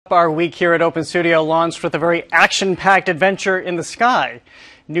Our week here at Open Studio launched with a very action-packed adventure in the sky.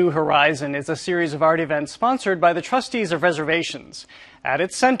 New Horizon is a series of art events sponsored by the trustees of reservations. At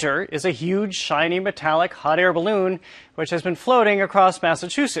its center is a huge, shiny, metallic hot air balloon, which has been floating across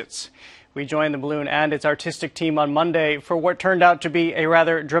Massachusetts. We joined the balloon and its artistic team on Monday for what turned out to be a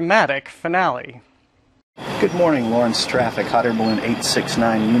rather dramatic finale. Good morning, Lawrence Traffic, Hot Air Balloon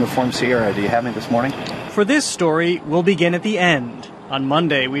 869, Uniform Sierra. Do you have me this morning? For this story, we'll begin at the end. On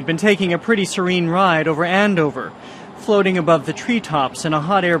Monday, we'd been taking a pretty serene ride over Andover, floating above the treetops in a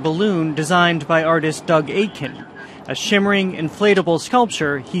hot air balloon designed by artist Doug Aitken, a shimmering, inflatable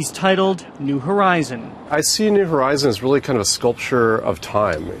sculpture he's titled New Horizon. I see New Horizon as really kind of a sculpture of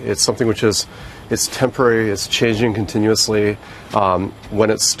time. It's something which is, it's temporary, it's changing continuously. When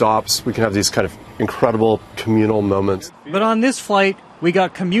it stops, we can have these kind of incredible communal moments. But on this flight, we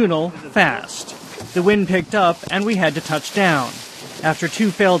got communal fast. The wind picked up and we had to touch down. After 2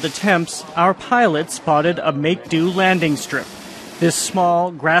 failed attempts, our pilot spotted a make-do landing strip, this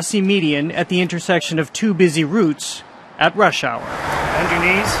small, grassy median at the intersection of 2 busy routes at rush hour. Bend your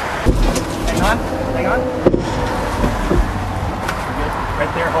knees. Hang on, hang on.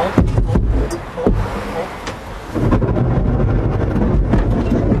 Right there, hold,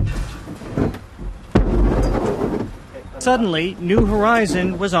 hold. Suddenly, New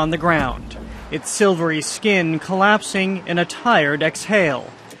Horizon was on the ground, its silvery skin collapsing in a tired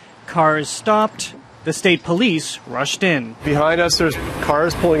exhale. Cars stopped. The state police rushed in. Behind us, there's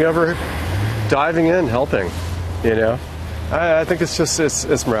cars pulling over, diving in, helping, you know. I think it's just,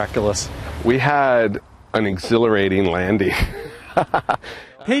 it's miraculous. We had an exhilarating landing.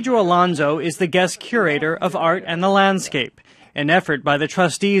 Pedro Alonso is the guest curator of Art and the Landscape, an effort by the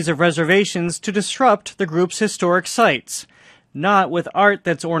trustees of reservations to disrupt the group's historic sites, not with art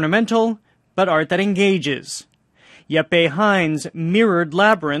that's ornamental, but art that engages. Jeppe Hein's Mirrored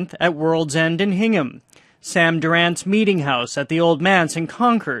Labyrinth at World's End in Hingham, Sam Durant's Meeting House at the Old Manse in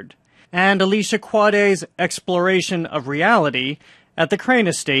Concord, and Alicia Quade's Exploration of Reality at the Crane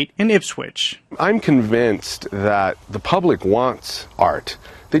Estate in Ipswich. I'm convinced that the public wants art.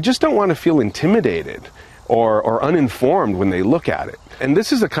 They just don't want to feel intimidated or uninformed when they look at it. And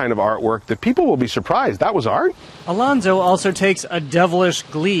this is the kind of artwork that people will be surprised. That was art? Alonso also takes a devilish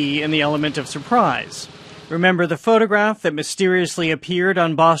glee in the element of surprise. Remember the photograph that mysteriously appeared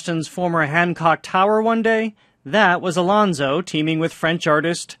on Boston's former Hancock Tower one day? That was Alonso teaming with French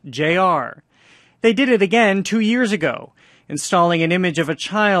artist J.R. They did it again 2 years ago, installing an image of a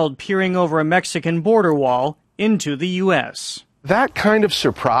child peering over a Mexican border wall into the U.S. That kind of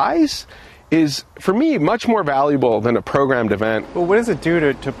surprise is, for me, much more valuable than a programmed event. Well, what does it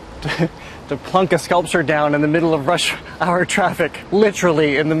do to plunk a sculpture down in the middle of rush hour traffic,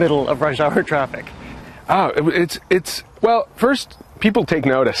 literally in the middle of rush hour traffic? Oh, well, first, people take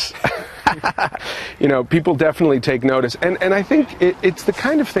notice. You know, people definitely take notice. And I think it's the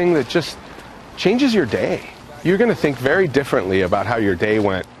kind of thing that just changes your day. You're going to think very differently about how your day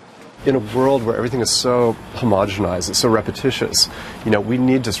went. In a world where everything is so homogenized, it's so repetitious, you know, we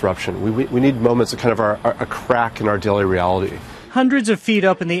need disruption. We need moments of kind of a crack in our daily reality. Hundreds of feet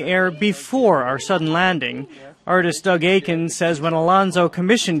up in the air before our sudden landing, artist Doug Aitken says when Alonso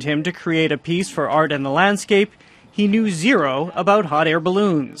commissioned him to create a piece for Art and the Landscape, he knew zero about hot air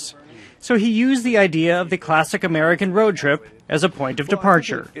balloons. So he used the idea of the classic American road trip as a point of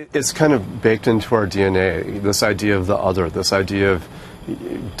departure. It's kind of baked into our DNA, this idea of the other, this idea of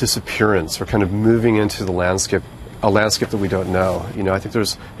disappearance, or kind of moving into the landscape, a landscape that we don't know. You know, I think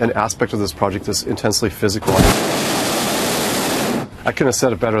there's an aspect of this project that's intensely physical. I couldn't have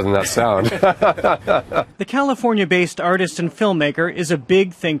said it better than that sound. The California-based artist and filmmaker is a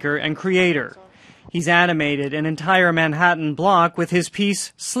big thinker and creator. He's animated an entire Manhattan block with his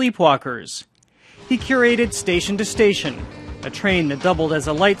piece Sleepwalkers. He curated Station to Station, a train that doubled as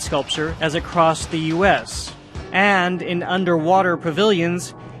a light sculpture as it crossed the U.S. And in underwater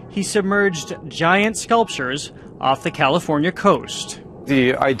pavilions, he submerged giant sculptures off the California coast.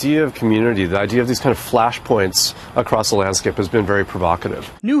 The idea of community, the idea of these kind of flashpoints across the landscape has been very provocative.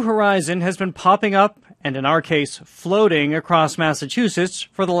 New Horizon has been popping up, and in our case, floating across Massachusetts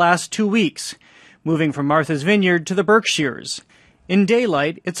for the last 2 weeks, moving from Martha's Vineyard to the Berkshires. In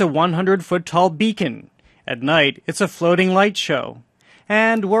daylight, it's a 100-foot-tall beacon. At night, it's a floating light show.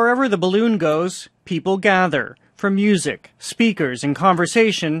 And wherever the balloon goes, people gather for music, speakers, and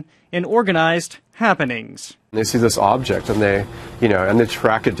conversation in organized happenings. They see this object and they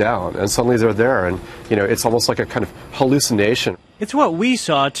track it down, and suddenly they're there, and it's almost like a kind of hallucination. It's what we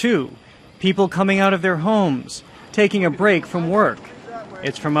saw too. People coming out of their homes, taking a break from work.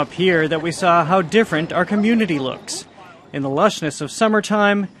 It's from up here that we saw how different our community looks. In the lushness of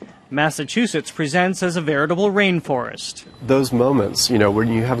summertime, Massachusetts presents as a veritable rainforest. Those moments, when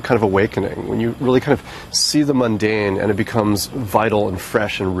you have a kind of awakening, when you really kind of see the mundane and it becomes vital and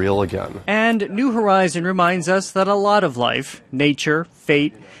fresh and real again. And New Horizon reminds us that a lot of life, nature,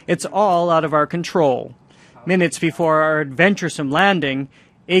 fate, it's all out of our control. Minutes before our adventuresome landing,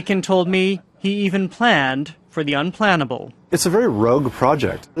 Aiken told me he even planned for the unplannable. It's a very rogue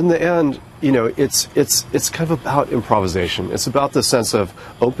project. In the end, it's kind of about improvisation. It's about the sense of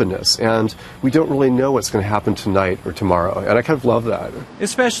openness, and we don't really know what's going to happen tonight or tomorrow, and I kind of love that.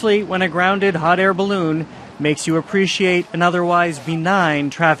 Especially when a grounded hot air balloon makes you appreciate an otherwise benign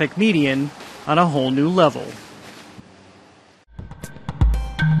traffic median on a whole new level.